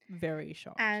was very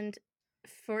shocked. And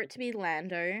for it to be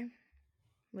Lando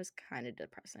was kind of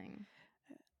depressing.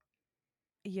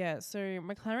 Yeah, so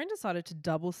McLaren decided to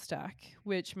double stack,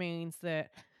 which means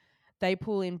that they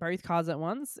pull in both cars at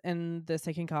once, and the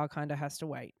second car kind of has to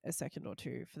wait a second or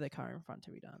two for the car in front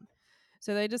to be done.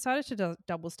 So they decided to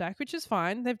double stack, which is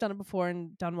fine. They've done it before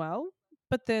and done well.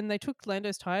 But then they took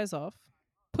Lando's tires off,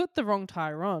 put the wrong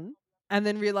tire on, and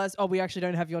then realized, oh, we actually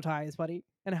don't have your tires, buddy,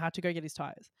 and had to go get his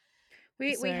tires.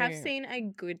 We have seen a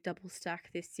good double stack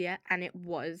this year, and it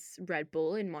was Red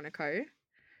Bull in Monaco.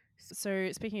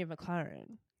 So speaking of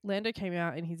McLaren, Lando came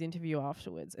out in his interview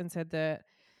afterwards and said that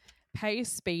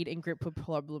pace, speed, and grip were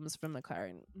problems for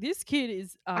McLaren. This kid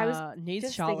is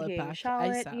needs Charlotte back.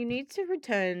 Charlotte, ASAP. you need to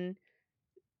return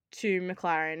to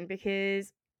McLaren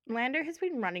because Lando has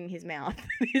been running his mouth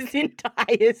this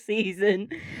entire season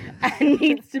and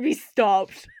needs to be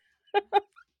stopped.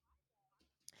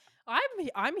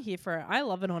 I'm here for it. I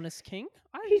love an honest king.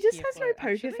 He just has no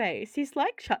poker face. He's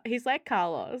like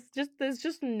Carlos. There's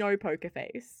just no poker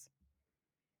face.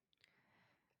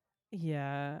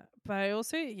 Yeah, but I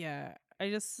also I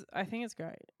think it's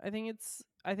great. I think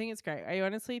it's great. I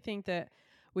honestly think that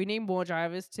we need more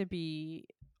drivers to be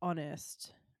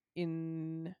honest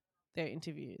in their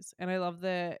interviews, and I love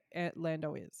that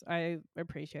Lando is. I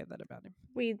appreciate that about him.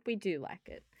 We do like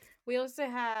it. We also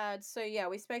had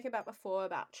we spoke about before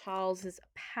about Charles's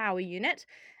power unit,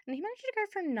 and he managed to go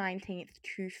from 19th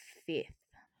to 5th.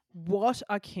 What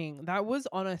a king. That was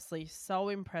honestly so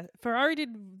impressive. Ferrari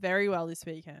did very well this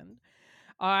weekend.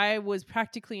 I was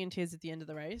practically in tears at the end of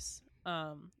the race,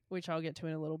 which I'll get to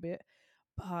in a little bit.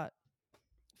 But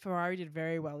Ferrari did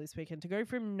very well this weekend. To go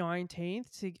from 19th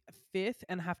to 5th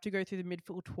and have to go through the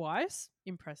midfield twice,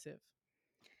 impressive.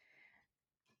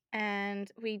 And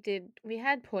we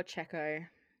had poor Checo.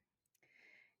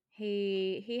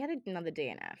 He had another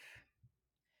DNF.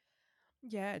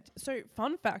 Yeah. So,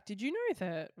 fun fact, did you know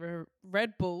that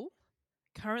Red Bull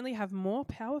currently have more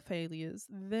power failures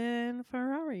than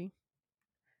Ferrari?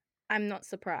 I'm not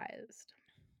surprised.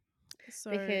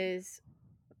 So, because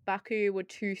Baku were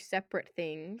two separate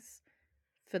things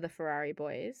for the Ferrari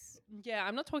boys. Yeah,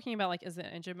 I'm not talking about like as an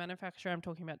engine manufacturer, I'm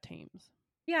talking about teams.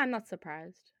 Yeah, I'm not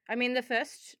surprised. I mean, the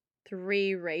first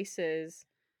 3 races,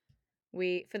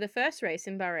 for the first race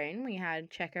in Bahrain, we had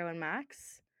Checo and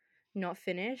Max not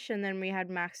finish, and then we had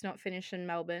Max not finish in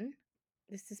Melbourne.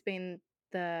 This has been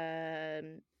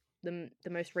the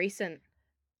most recent.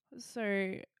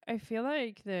 So I feel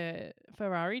like the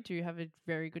Ferrari do have a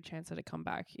very good chance at a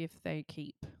comeback if they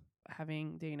keep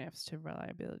having DNFs to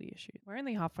reliability issues. We're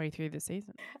only halfway through the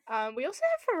season. We also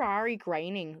have Ferrari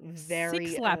graining 6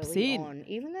 very laps early in. on,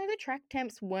 even though the track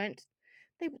temps weren't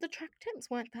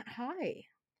that high.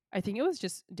 I think it was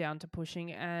just down to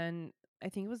pushing, and I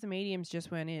think it was the mediums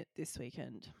just weren't it this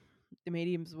weekend. The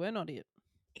mediums were not it.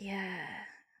 Yeah.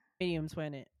 Mediums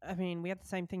weren't it. I mean, we had the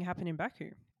same thing happen in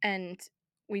Baku. And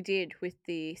we did with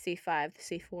the C5,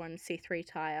 the C4, and C3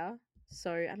 tyre.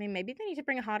 So, I mean, maybe they need to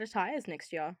bring harder tyres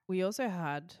next year. We also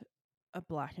had a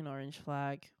black and orange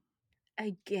flag.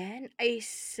 Again, a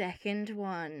second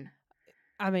one.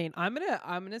 I mean, I'm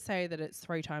gonna say that it's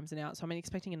 3 times an out, so I'm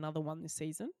expecting another one this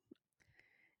season.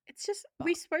 It's just,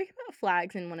 we spoke about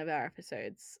flags in one of our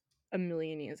episodes a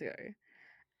million years ago.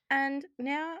 And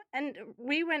now, and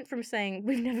we went from saying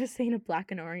we've never seen a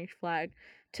black and orange flag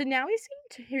to now we've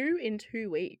seen 2 in 2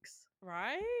 weeks.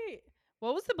 Right?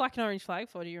 What was the black and orange flag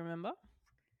for? Do you remember?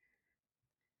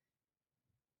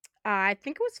 I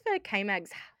think it was for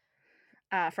K-Mag's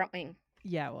front wing.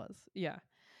 Yeah, it was. Yeah.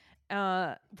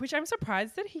 Which I'm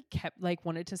surprised that he kept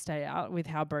wanted to stay out with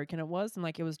how broken it was, and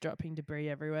it was dropping debris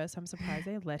everywhere. So I'm surprised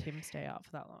they let him stay out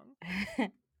for that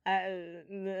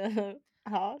long.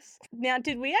 House. Now,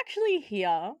 did we actually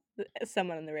hear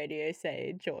someone on the radio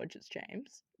say George is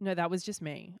James? No, that was just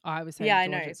me. I was saying Yeah, I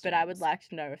George know, is but I would James. like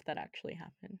to know if that actually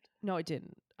happened. No, it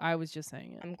didn't. I was just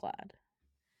saying it. I'm glad.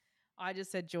 I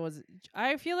just said George.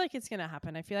 I feel like it's gonna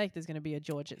happen. I feel like there's gonna be a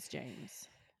George it's James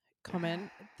comment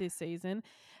this season,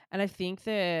 and I think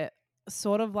they're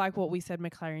sort of like what we said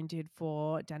McLaren did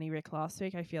for Danny Rick last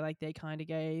week. I feel like they kind of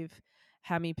gave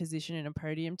Hammy position in a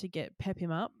podium to pep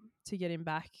him up, to get him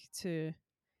back to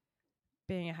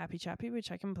being a happy chappy,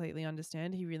 which I completely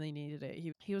understand. He really needed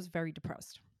it. He was very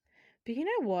depressed. But you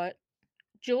know what?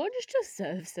 George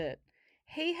deserves it.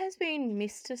 He has been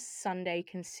Mr. Sunday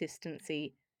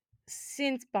consistency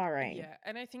since Bahrain. Yeah,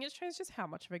 and I think it shows just how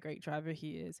much of a great driver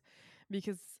he is,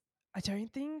 because I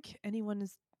don't think anyone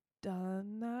has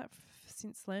done that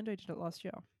since Lando did it last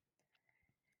year.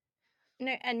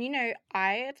 No, and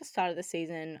I at the start of the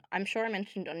season, I'm sure I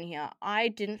mentioned on here, I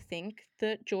didn't think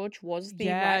that George was the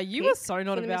right you pick were so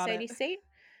not for the about Mercedes it. seat.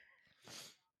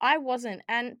 I wasn't,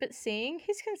 but seeing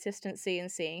his consistency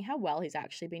and seeing how well he's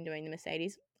actually been doing the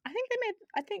Mercedes,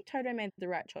 I think Toto made the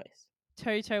right choice.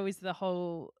 Toto is the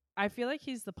whole. I feel like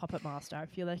he's the puppet master. I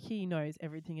feel like he knows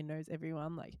everything and knows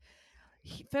everyone.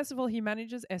 First of all, he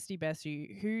manages SD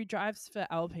Bessu, who drives for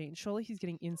Alpine. Surely he's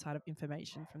getting insider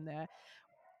information from there.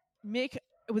 Mick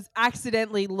was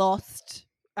accidentally lost,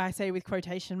 I say with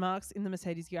quotation marks, in the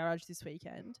Mercedes garage this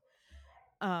weekend.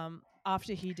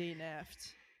 After he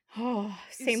DNF'd. Oh,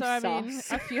 seems so I sus. mean,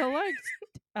 I feel like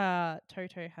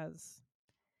Toto has.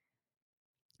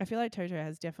 I feel like Toto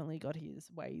has definitely got his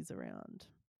ways around.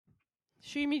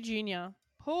 Shumi Jr.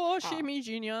 Poor Shumi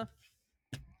Jr.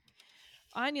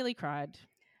 I nearly cried.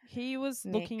 He was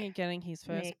looking at getting his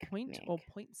first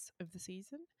points of the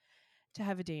season to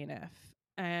have a DNF.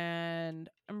 And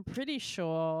I'm pretty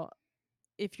sure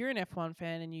if you're an F1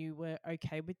 fan and you were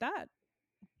okay with that,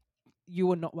 you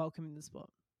were not welcome in the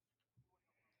sport.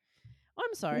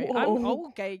 I'm sorry.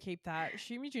 I'll gatekeep that.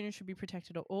 Shumi Jr. should be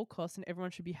protected at all costs, and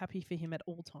everyone should be happy for him at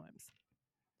all times.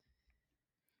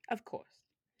 Of course.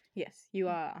 Yes, you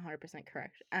are 100%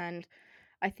 correct. And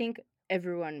I think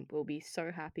everyone will be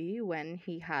so happy when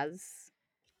he has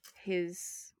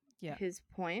his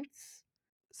points.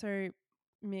 So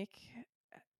Mick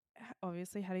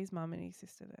obviously had his mum and his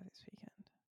sister there this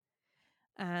weekend.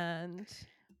 And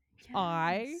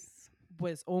I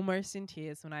was almost in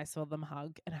tears when I saw them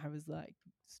hug, and I was like,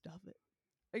 stop it.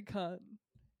 I can't.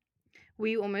 Were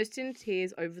you almost in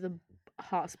tears over the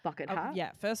Haas bucket hat?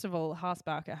 Yeah, first of all, Haas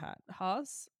bucket hat.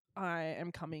 Haas, I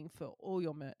am coming for all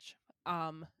your merch.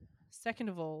 Second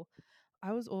of all,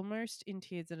 I was almost in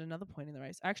tears at another point in the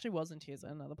race. I actually was in tears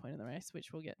at another point in the race,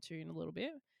 which we'll get to in a little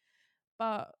bit.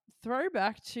 But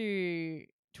throwback to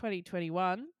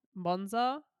 2021,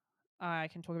 Monza, I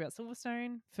can talk about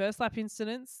Silverstone, first lap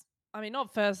incidents. I mean,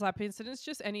 not first lap incidents,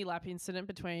 just any lap incident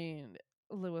between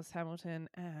Lewis Hamilton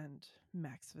and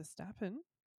Max Verstappen.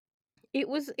 It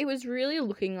was really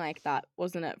looking like that,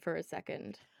 wasn't it, for a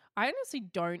second? I honestly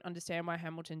don't understand why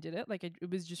Hamilton did it. It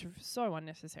was just so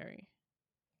unnecessary.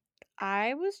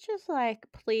 I was just like,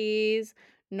 please,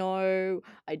 no,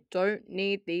 I don't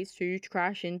need these two to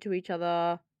crash into each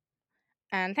other.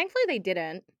 And thankfully they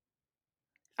didn't.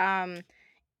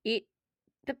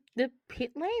 The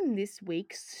pit lane this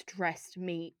week stressed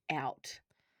me out.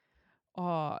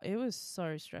 Oh, it was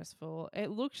so stressful. It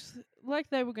looked like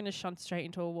they were going to shunt straight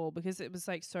into a wall because it was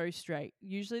so straight.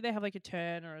 Usually they have a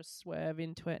turn or a swerve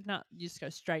into it. No, you just go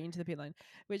straight into the pit lane,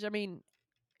 which I mean,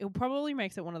 It probably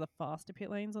makes it one of the faster pit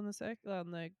lanes on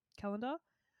the calendar.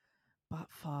 But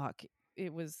fuck,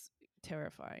 it was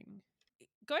terrifying.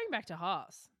 Going back to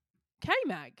Haas,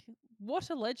 K-Mag,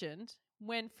 what a legend,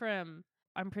 went from,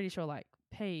 I'm pretty sure, like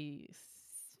P6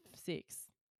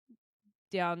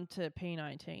 down to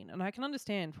P19. And I can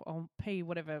understand on P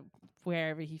whatever,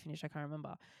 wherever he finished, I can't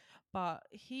remember. But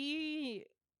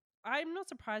I'm not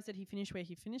surprised that he finished where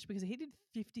he finished because he did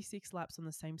 56 laps on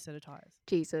the same set of tyres.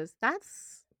 Jesus,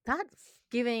 that's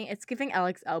giving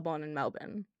Alex Albon in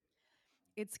Melbourne.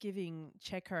 It's giving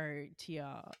Checo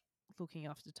tier looking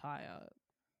after tyre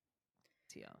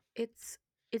tier. It's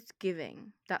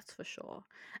giving, that's for sure.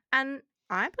 And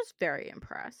I was very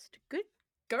impressed. Good,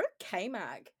 go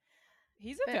K-Mag.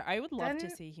 I would love to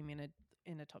see him in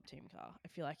a top team car. I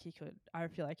feel like he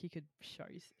could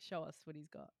show us what he's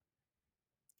got.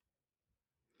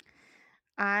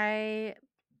 I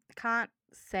can't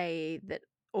say that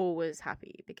all was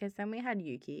happy because then we had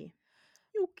Yuki.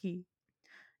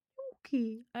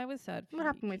 I was sad for What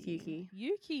happened with Yuki?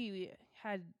 Yuki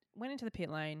went into the pit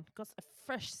lane, got a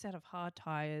fresh set of hard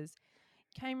tires,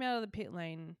 came out of the pit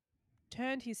lane,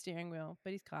 turned his steering wheel,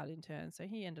 but his car didn't turn, so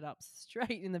he ended up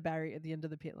straight in the barrier at the end of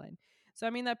the pit lane. So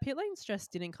I mean, that pit lane stress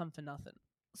didn't come for nothing.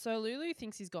 So Lulu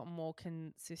thinks he's got more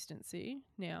consistency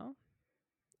now,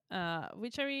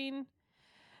 which, I mean,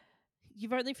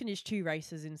 you've only finished 2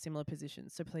 races in similar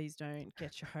positions, so please don't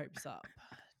get your hopes up.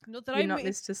 Not that You're not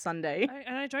this to Sunday.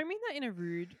 And I don't mean that in a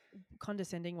rude,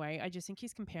 condescending way. I just think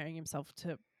he's comparing himself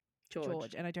to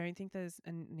George, and I don't think there's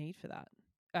a need for that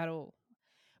at all.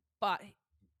 But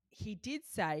he did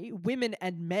say women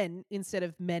and men instead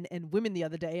of men and women the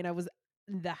other day, and I was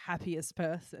the happiest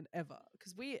person ever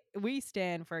because we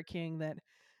stand for a king that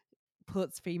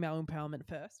puts female empowerment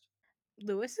first.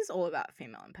 Lewis is all about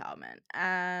female empowerment,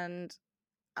 and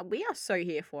we are so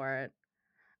here for it.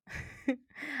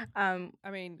 I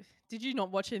mean, did you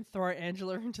not watch him throw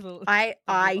Angela into the I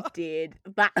river? did.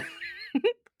 But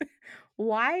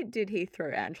why did he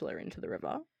throw Angela into the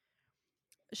river?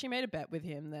 She made a bet with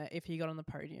him that if he got on the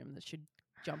podium that she'd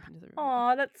jump into the river.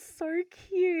 Oh, that's so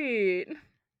cute.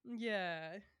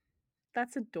 Yeah.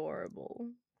 That's adorable.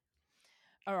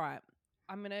 All right.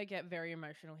 I'm going to get very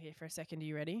emotional here for a second. Are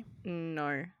you ready?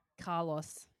 No.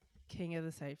 Carlos, king of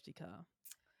the safety car.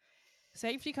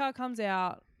 Safety car comes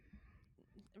out,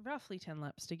 roughly 10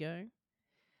 laps to go.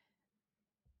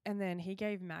 And then he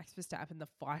gave Max Verstappen the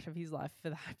fight of his life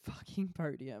for that fucking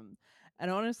podium. And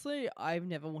honestly, I've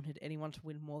never wanted anyone to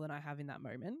win more than I have in that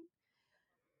moment.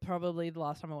 Probably the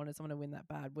last time I wanted someone to win that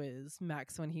bad was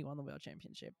Max when he won the World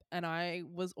Championship. And I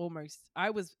was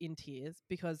in tears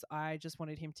because I just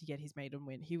wanted him to get his maiden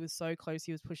win. He was so close.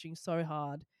 He was pushing so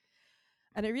hard.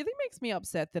 And it really makes me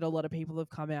upset that a lot of people have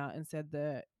come out and said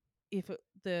that if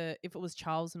it was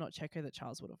Charles and not Checo, that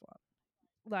Charles would have won.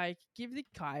 Like, give the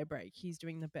guy a break. He's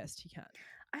doing the best he can.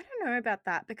 I don't know about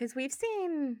that because we've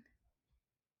seen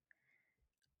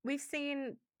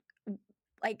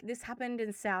like this happened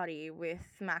in Saudi with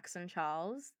Max and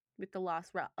Charles with the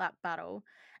last lap battle.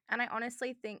 And I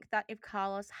honestly think that if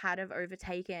Carlos had have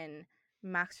overtaken,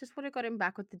 Max just would have got him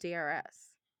back with the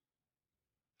DRS.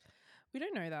 We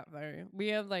don't know that though. We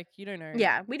have you don't know.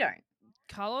 Yeah, we don't.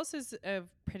 Carlos is a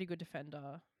pretty good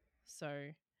defender.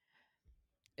 So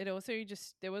it also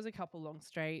there was a couple long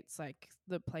straights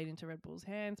that played into Red Bull's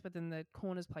hands, but then the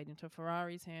corners played into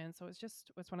Ferrari's hands. So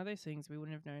it's one of those things we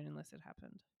wouldn't have known unless it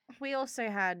happened. We also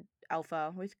had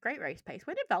Alpha with great race pace.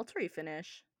 Where did Valtteri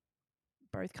finish?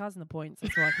 Both cars in the points.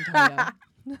 That's all I can tell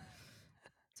you.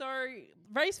 So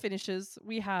race finishes,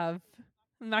 we have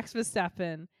Max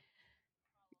Verstappen,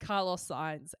 Carlos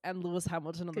Sainz, and Lewis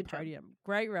Hamilton on the podium. Job.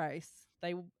 Great race.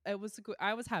 I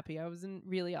was happy. I wasn't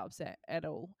really upset at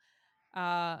all.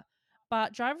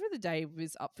 But driver of the day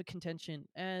was up for contention,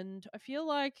 and I feel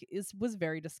like it was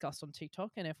very discussed on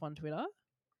TikTok and F1 Twitter,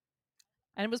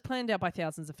 and it was planned out by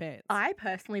thousands of fans. I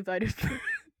personally voted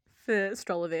for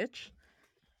Strolovich.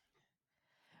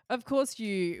 Of course,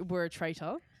 you were a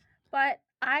traitor, but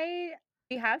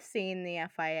we have seen the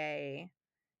FIA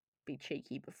be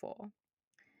cheeky before,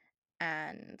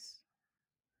 and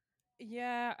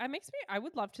yeah, I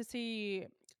would love to see.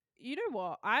 You know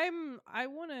what? I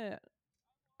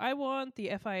want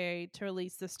the FIA to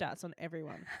release the stats on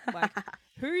everyone. Like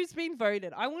who's been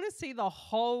voted. I want to see the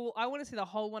whole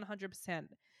 100%.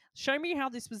 Show me how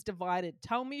this was divided.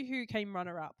 Tell me who came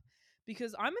runner up.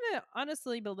 Because I'm going to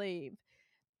honestly believe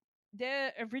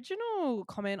their original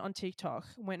comment on TikTok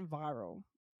went viral.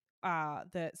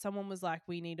 That someone was like,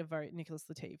 we need to vote Nicholas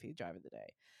Latifi, driver of the day.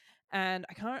 And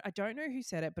I don't know who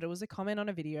said it, but it was a comment on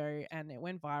a video and it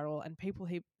went viral and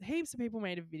heaps of people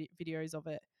made videos of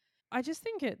it. I just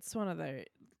think it's one of those.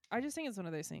 I just think it's one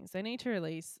of those things. They need to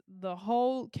release the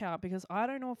whole count because I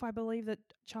don't know if I believe that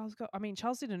Charles got. I mean,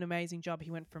 Charles did an amazing job. He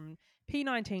went from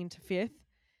P19 to 5th.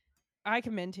 I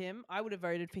commend him. I would have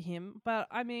voted for him. But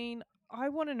I mean, I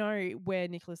want to know where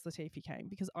Nicholas Latifi came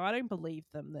because I don't believe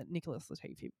them that Nicholas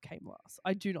Latifi came last.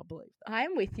 I do not believe that.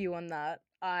 I'm with you on that.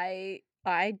 I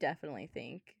definitely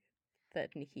think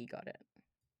that Nikki got it.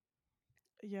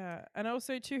 Yeah, and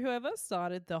also to whoever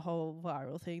started the whole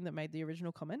viral thing that made the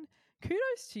original comment,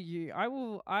 kudos to you.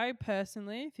 I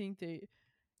personally think that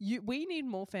we need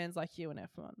more fans like you in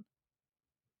F1.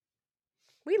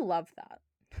 We love that.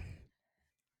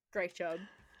 Great job.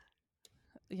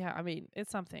 Yeah, I mean,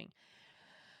 it's something.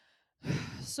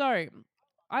 So,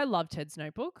 I love Ted's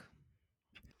notebook.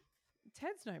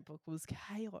 Ted's notebook was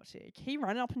chaotic. He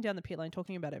ran up and down the pit lane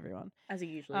talking about everyone. As he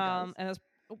usually does. And that's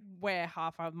where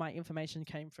half of my information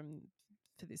came from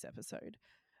for this episode.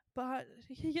 But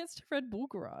he gets to Red Bull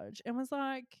Garage and was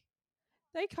like,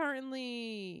 they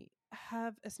currently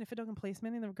have a sniffer dog and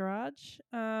policeman in the garage.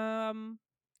 Don't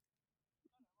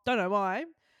know why.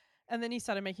 And then he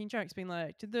started making jokes, being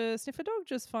like, did the sniffer dog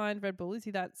just find Red Bull? Is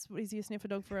he a sniffer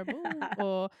dog for Red Bull?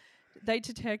 Or they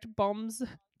detect bombs,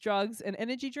 drugs, and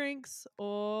energy drinks?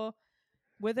 Or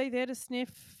were they there to sniff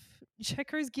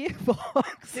Checo's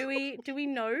gearbox? Do we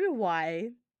know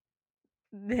why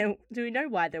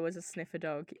there was a sniffer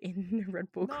dog in the Red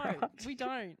Bull garage? No, we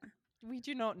don't. We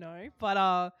do not know. But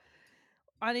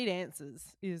I need answers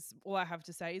is all I have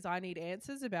to say is I need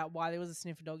answers about why there was a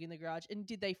sniffer dog in the garage and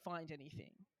did they find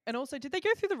anything? And also, did they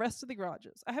go through the rest of the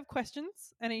garages? I have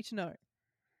questions. I need to know.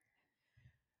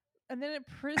 And then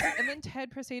and then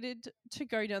Ted proceeded to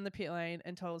go down the pit lane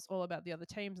and tell us all about the other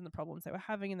teams and the problems they were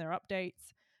having and their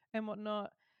updates and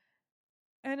whatnot.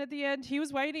 And at the end, he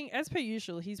was waiting, as per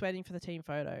usual, he's waiting for the team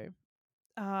photo.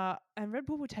 And Red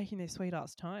Bull were taking their sweet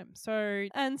ass time. So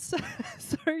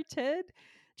Ted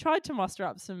tried to muster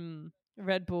up some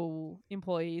Red Bull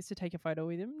employees to take a photo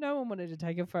with him. No one wanted to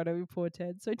take a photo with poor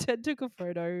Ted. So Ted took a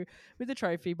photo with the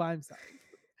trophy by himself,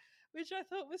 which I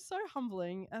thought was so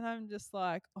humbling. And I'm just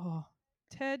like, oh,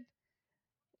 Ted,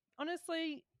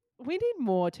 honestly, we need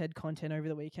more Ted content over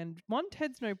the weekend. One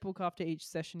Ted's notebook after each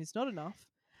session is not enough.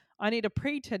 I need a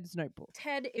pre-Ted's notebook.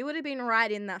 Ted, it would have been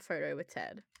right in that photo with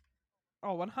Ted.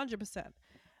 Oh, 100%.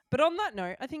 But on that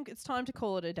note, I think it's time to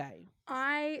call it a day.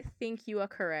 I think you are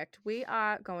correct. We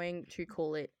are going to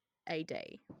call it a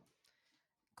day.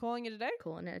 Calling it a day?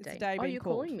 Calling it a day. It's a day oh, being you're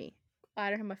called. calling me. I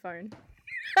don't have my phone.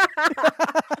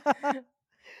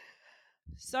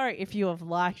 So, if you have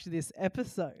liked this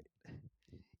episode,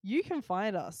 you can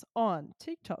find us on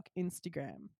TikTok,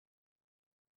 Instagram,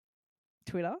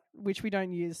 Twitter, which we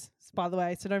don't use, by the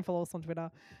way, so don't follow us on Twitter.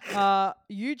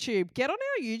 YouTube. Get on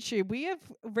our YouTube. We have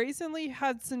recently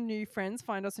had some new friends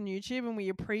find us on YouTube, and we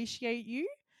appreciate you.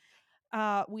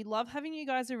 We love having you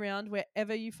guys around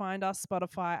wherever you find us,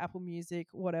 Spotify, Apple Music,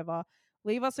 whatever.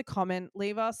 Leave us a comment,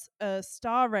 leave us a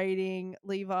star rating,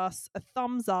 leave us a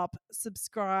thumbs up,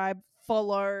 subscribe,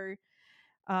 follow,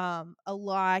 a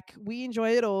like. We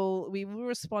enjoy it all. We will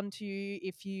respond to you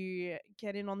if you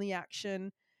get in on the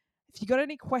action. If you got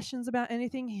any questions about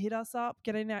anything, hit us up,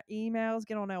 get in our emails,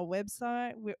 get on our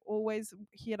website. We're always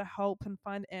here to help and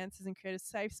find answers and create a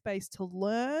safe space to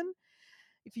learn.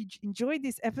 If you enjoyed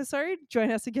this episode, join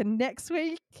us again next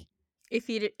week. If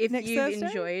you've Thursday?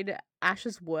 enjoyed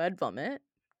Ash's word vomit,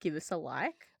 give us a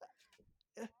like.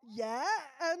 Yeah,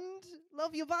 and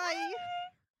love you. Bye.